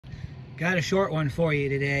Got a short one for you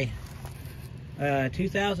today.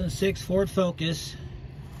 2006 Ford Focus.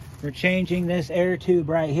 We're changing this air tube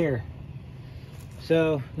right here.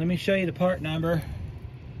 So let me show you the part number.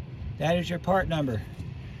 That is your part number.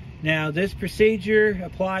 Now this procedure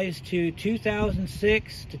applies to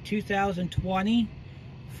 2006 to 2020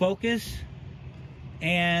 Focus,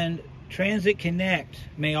 and Transit Connect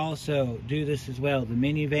may also do this as well, the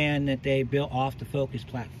minivan that they built off the Focus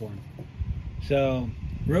platform. So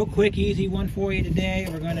real quick, easy one for you today.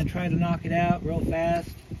 We're going to try to knock it out real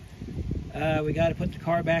fast. We got to put the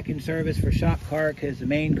car back in service for shop car because the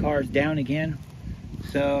main car is down again.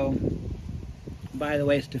 So, by the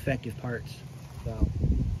way, it's defective parts. So,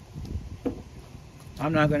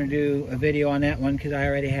 I'm not going to do a video on that one because I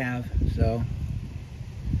already have. So,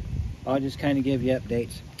 I'll just kind of give you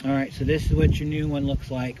updates. Alright, so this is what your new one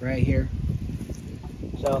looks like right here.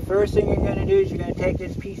 So, first thing you're going to do is you're going to take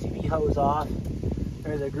this PCB hose off.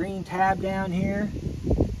 There's a green tab down here.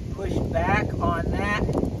 Push back on that.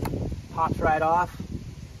 Pops right off.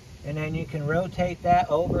 And then you can rotate that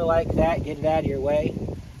over like that, get it out of your way.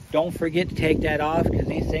 Don't forget to take that off because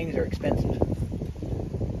these things are expensive.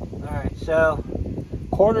 Alright, so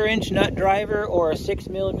 1/4 inch nut driver or a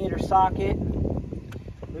 6mm socket.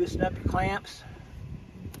 Loosen up your clamps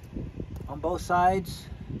on both sides.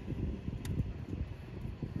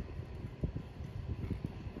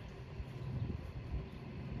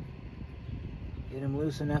 Get them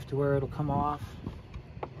loose enough to where it'll come off.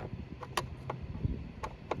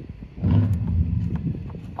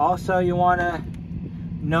 Also, you want to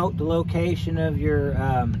note the location of your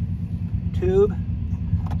tube.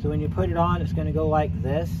 So when you put it on, it's going to go like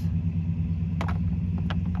this.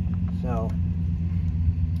 So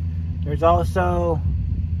there's also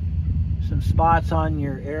some spots on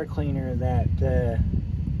your air cleaner that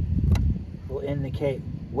will indicate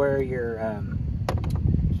where your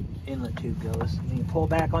inlet tube goes. And you pull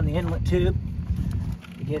back on the inlet tube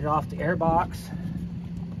to get it off the air box.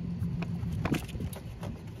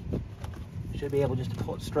 Should be able just to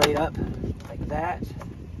pull it straight up like that,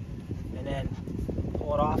 and then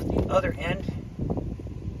pull it off the other end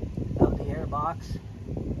of the air box.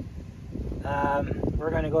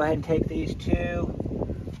 We're going to go ahead and take these two,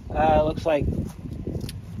 looks like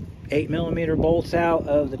 8mm bolts out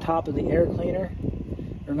of the top of the air cleaner.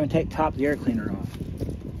 We're going to take the top of the air cleaner off.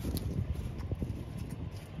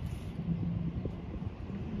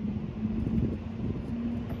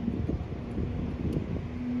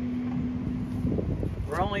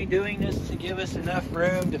 We're only doing this to give us enough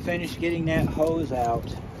room to finish getting that hose out.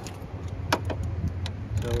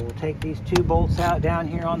 So we'll take these two bolts out down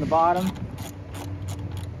here on the bottom.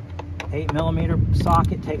 8mm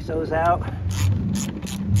socket takes those out.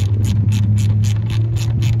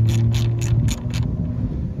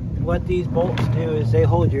 And what these bolts do is they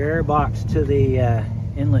hold your air box to the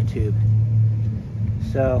inlet tube.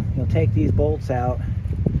 So you'll take these bolts out,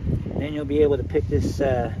 then you'll be able to pick this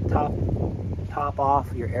top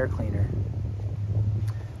off your air cleaner.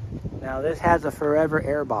 Now this has a forever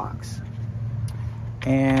air box,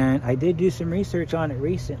 and I did do some research on it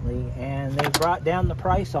recently, and they brought down the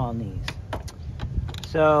price on these.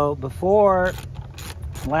 So before,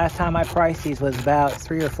 last time I priced these was about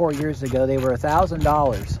 3 or 4 years ago. They were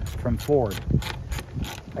 $1,000 from Ford.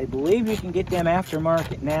 I believe you can get them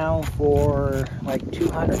aftermarket now for like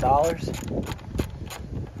 $200,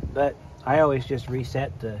 but I always just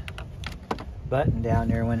reset the button down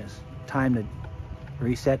there when it's time to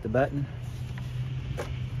reset the button. And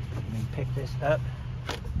then pick this up,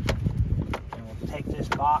 and we'll take this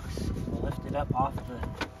box and we'll lift it up off the.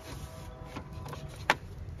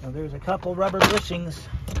 Now there's a couple rubber bushings.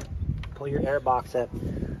 Pull your air box up.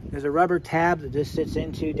 There's a rubber tab that this sits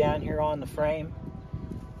into down here on the frame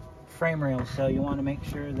rail. So you want to make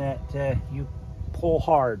sure that you pull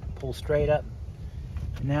hard, pull straight up.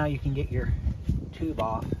 And now you can get your tube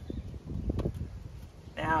off.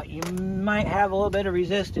 Now, you might have a little bit of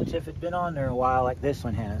resistance if it's been on there a while, like this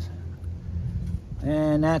one has.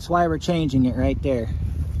 And that's why we're changing it right there.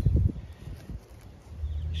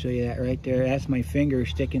 Show you that right there. That's my finger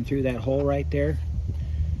sticking through that hole right there.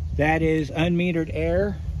 That is unmetered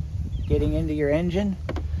air getting into your engine.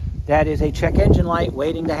 That is a check engine light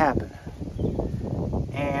waiting to happen.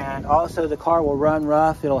 And also the car will run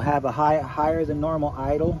rough. It'll have a higher than normal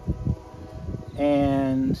idle,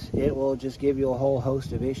 and it will just give you a whole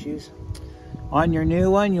host of issues. On your new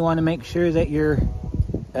one, you want to make sure that your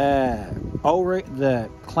the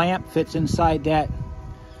clamp fits inside that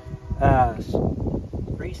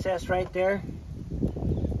recess right there.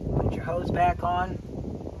 Put your hose back on,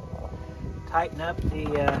 tighten up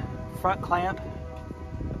the front clamp,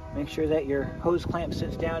 Make sure that your hose clamp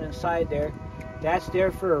sits down inside there. That's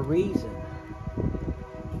there for a reason.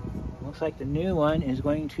 Looks like the new one is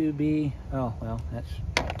going to be, oh, well, that's,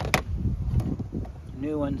 the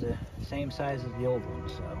new one's the same size as the old one,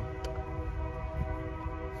 so.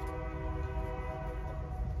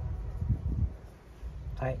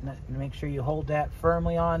 Tighten it and make sure you hold that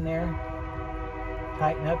firmly on there.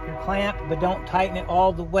 Tighten up your clamp, but don't tighten it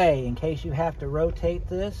all the way in case you have to rotate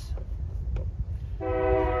this.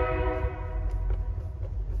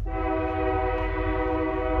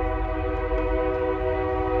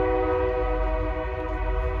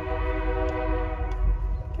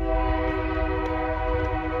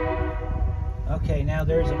 Okay, now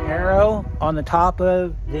there's an arrow on the top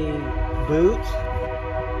of the boot.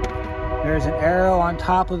 There's an arrow on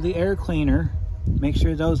top of the air cleaner. Make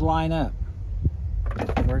sure those line up.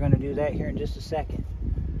 We're going to do that here in just a second.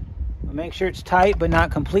 We'll make sure it's tight, but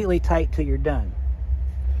not completely tight till you're done.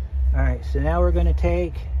 Alright, so now we're going to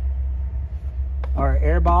take our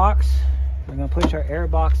air box. We're going to push our air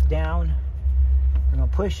box down. We're going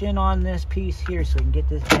to push in on this piece here so we can get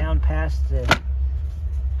this down past the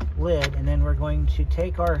lid, and then we're going to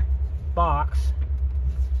take our box,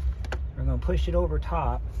 we're going to push it over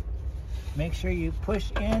top. Make sure you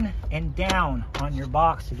push in and down on your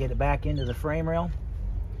box to get it back into the frame rail.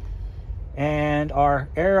 And our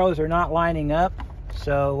arrows are not lining up,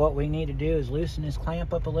 so what we need to do is loosen this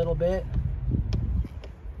clamp up a little bit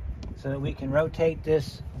so that we can rotate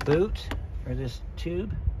this boot or this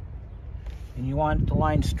tube, and you want it to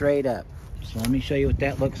line straight up. So let me show you what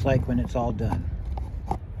that looks like when it's all done.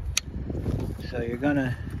 So you're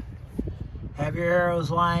gonna have your arrows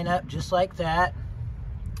line up just like that.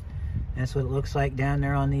 That's what it looks like down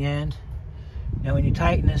there on the end. Now when you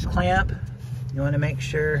tighten this clamp, you want to make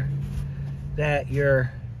sure that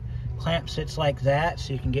your clamp sits like that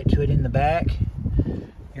so you can get to it in the back.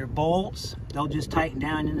 Your bolts, they'll just tighten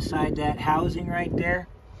down inside that housing right there.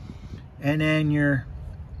 And then your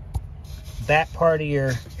back part of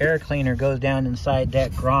your air cleaner goes down inside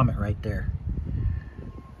that grommet right there.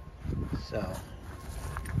 So,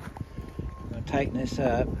 I'm going to tighten this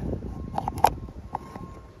up.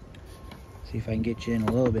 See if I can get you in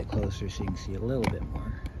a little bit closer so you can see a little bit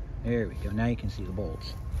more. There we go. Now you can see the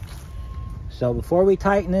bolts. So before we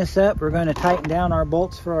tighten this up, we're going to tighten down our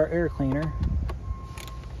bolts for our air cleaner.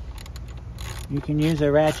 You can use a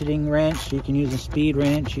ratcheting wrench. You can use a speed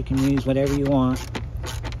wrench. You can use whatever you want.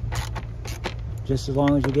 Just as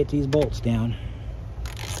long as you get these bolts down.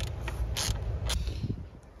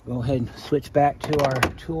 Go ahead and switch back to our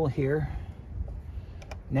tool here.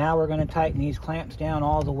 Now we're going to tighten these clamps down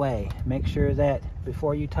all the way. Make sure that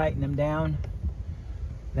before you tighten them down,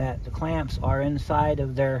 that the clamps are inside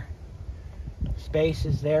of their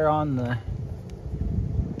spaces there on the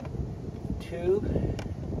tube.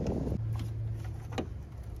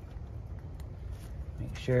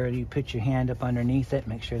 Make sure you put your hand up underneath it.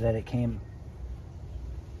 Make sure that it came,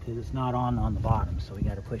 because it's not on the bottom, so we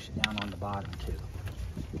got to push it down on the bottom too.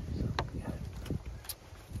 So, yeah.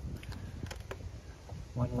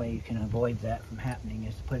 One way you can avoid that from happening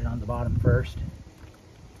is to put it on the bottom first,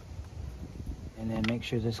 and then make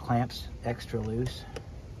sure this clamp's extra loose.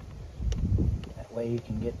 That way you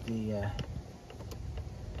can get the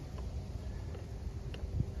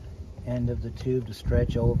end of the tube to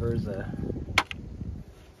stretch over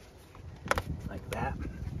like that.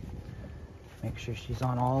 Make sure she's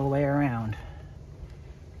on all the way around.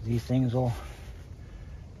 These things will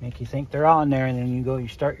make you think they're on there, and then you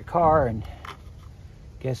start your car, and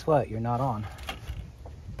guess what? You're not on.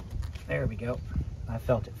 There we go. I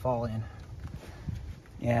felt it fall in.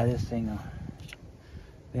 Yeah, this thing,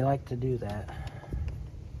 they like to do that.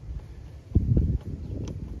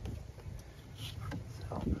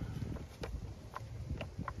 So,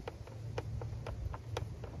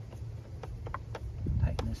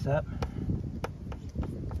 tighten this up.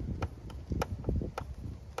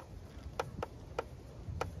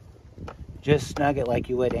 Just snug it like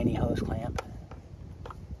you would any hose clamp.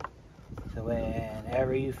 So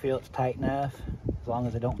whenever you feel it's tight enough, as long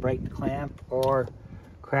as it don't break the clamp or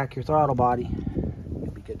crack your throttle body,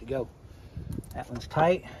 you'll be good to go. That one's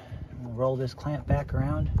tight. We'll roll this clamp back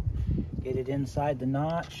around, get it inside the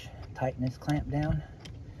notch, tighten this clamp down.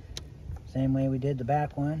 Same way we did the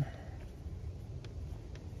back one.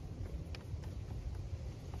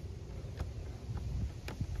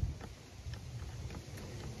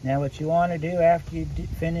 Now what you want to do after you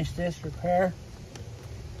finish this repair,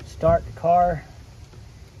 start the car,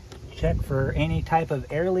 check for any type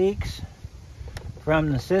of air leaks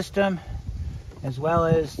from the system, as well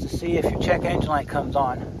as to see if your check engine light comes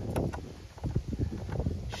on.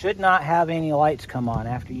 should not have any lights come on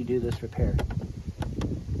after you do this repair.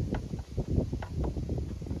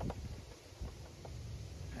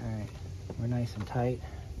 Alright, we're nice and tight.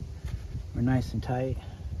 We're nice and tight.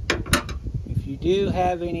 If you do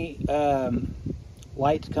have any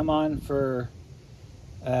lights come on for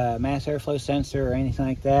mass airflow sensor or anything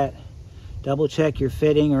like that, double check your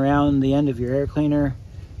fitting around the end of your air cleaner,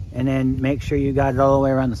 and then make sure you got it all the way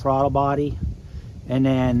around the throttle body. And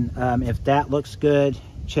then if that looks good,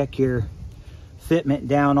 check your fitment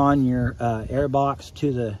down on your airbox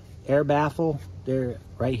to the air baffle there,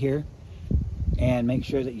 right here, and make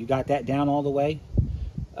sure that you got that down all the way.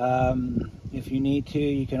 If you need to,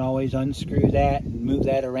 you can always unscrew that and move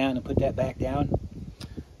that around and put that back down.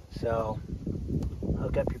 So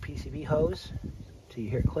hook up your PCV hose till you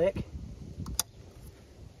hear it click,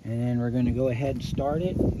 and then we're going to go ahead and start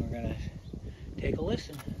it. We're going to take a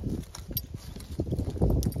listen.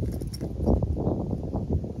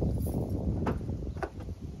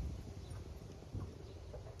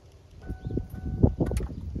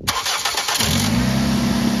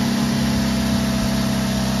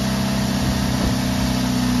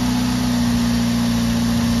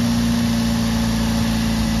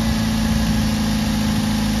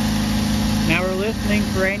 Now we're listening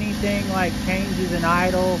for anything like changes in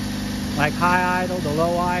idle, like high idle to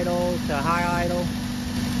low idle to high idle.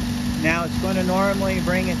 Now it's going to normally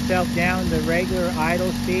bring itself down to regular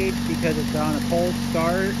idle speeds because it's on a cold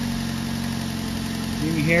start.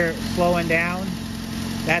 You can hear it slowing down.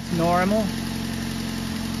 That's normal.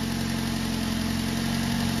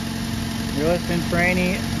 You're listening for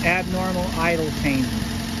any abnormal idle changes.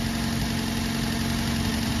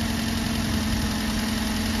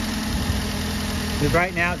 Because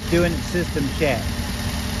right now it's doing its system check.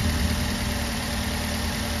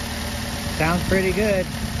 Sounds pretty good.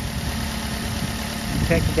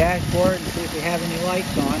 Check the dashboard and see if we have any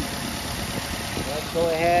lights on. Let's go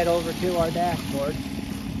ahead over to our dashboard.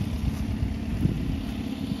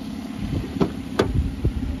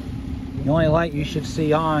 The only light you should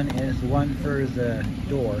see on is the one for the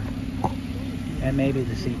door, and maybe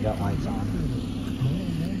the seatbelt light's on.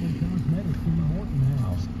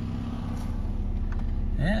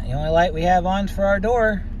 Yeah, the only light we have on is for our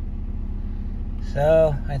door.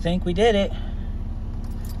 So I think we did it.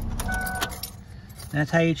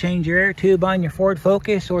 That's how you change your air tube on your Ford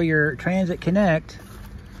Focus or your Transit Connect.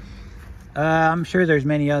 I'm sure there's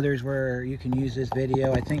many others where you can use this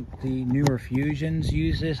video. I think the newer Fusions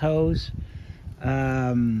use this hose.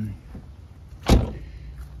 Any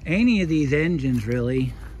of these engines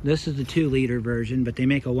really. This is the 2-liter version, but they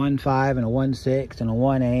make a 1.5 and a 1.6 and a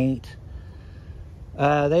 1.8.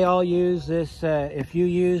 They all use this. If you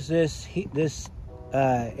use this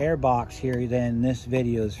air box here, then this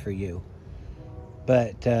video is for you.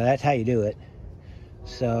 But that's how you do it.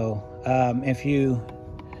 So if you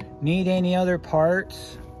need any other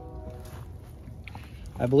parts,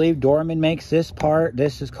 I believe Dorman makes this part.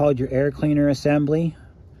 This is called your air cleaner assembly.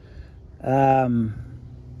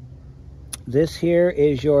 This here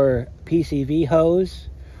is your PCV hose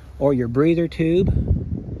or your breather tube.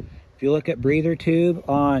 If you look at breather tube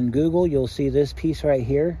on Google, you'll see this piece right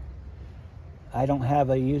here. I don't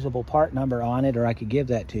have a usable part number on it, or I could give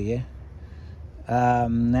that to you.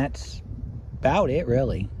 That's about it,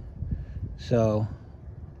 really. So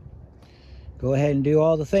go ahead and do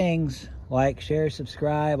all the things, like, share,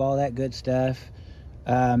 subscribe, all that good stuff.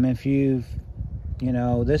 If you've,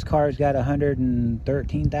 this car's got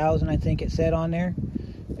 113,000, I think it said on there,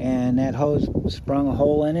 and that hose sprung a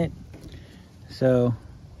hole in it. So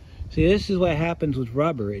see, this is what happens with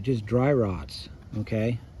rubber. It just dry rots,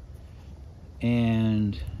 okay?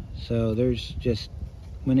 And so there's just,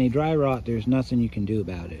 when they dry rot, there's nothing you can do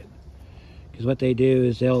about it. Because what they do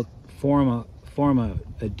is they'll form a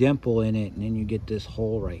dimple in it, and then you get this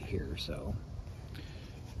hole right here. So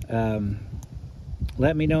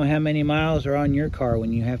let me know how many miles are on your car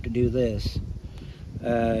when you have to do this.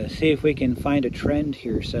 See if we can find a trend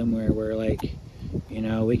here somewhere where, like,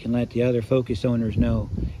 we can let the other Focus owners know,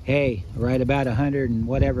 hey, right about 100 and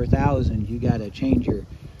whatever thousand, you got to change your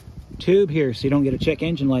tube here so you don't get a check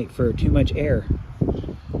engine light for too much air.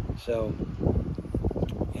 So,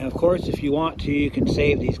 and of course, if you want to, you can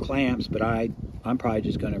save these clamps, but I'm probably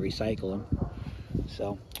just going to recycle them.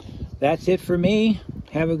 So that's it for me.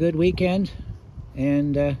 Have a good weekend,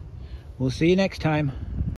 and we'll see you next time.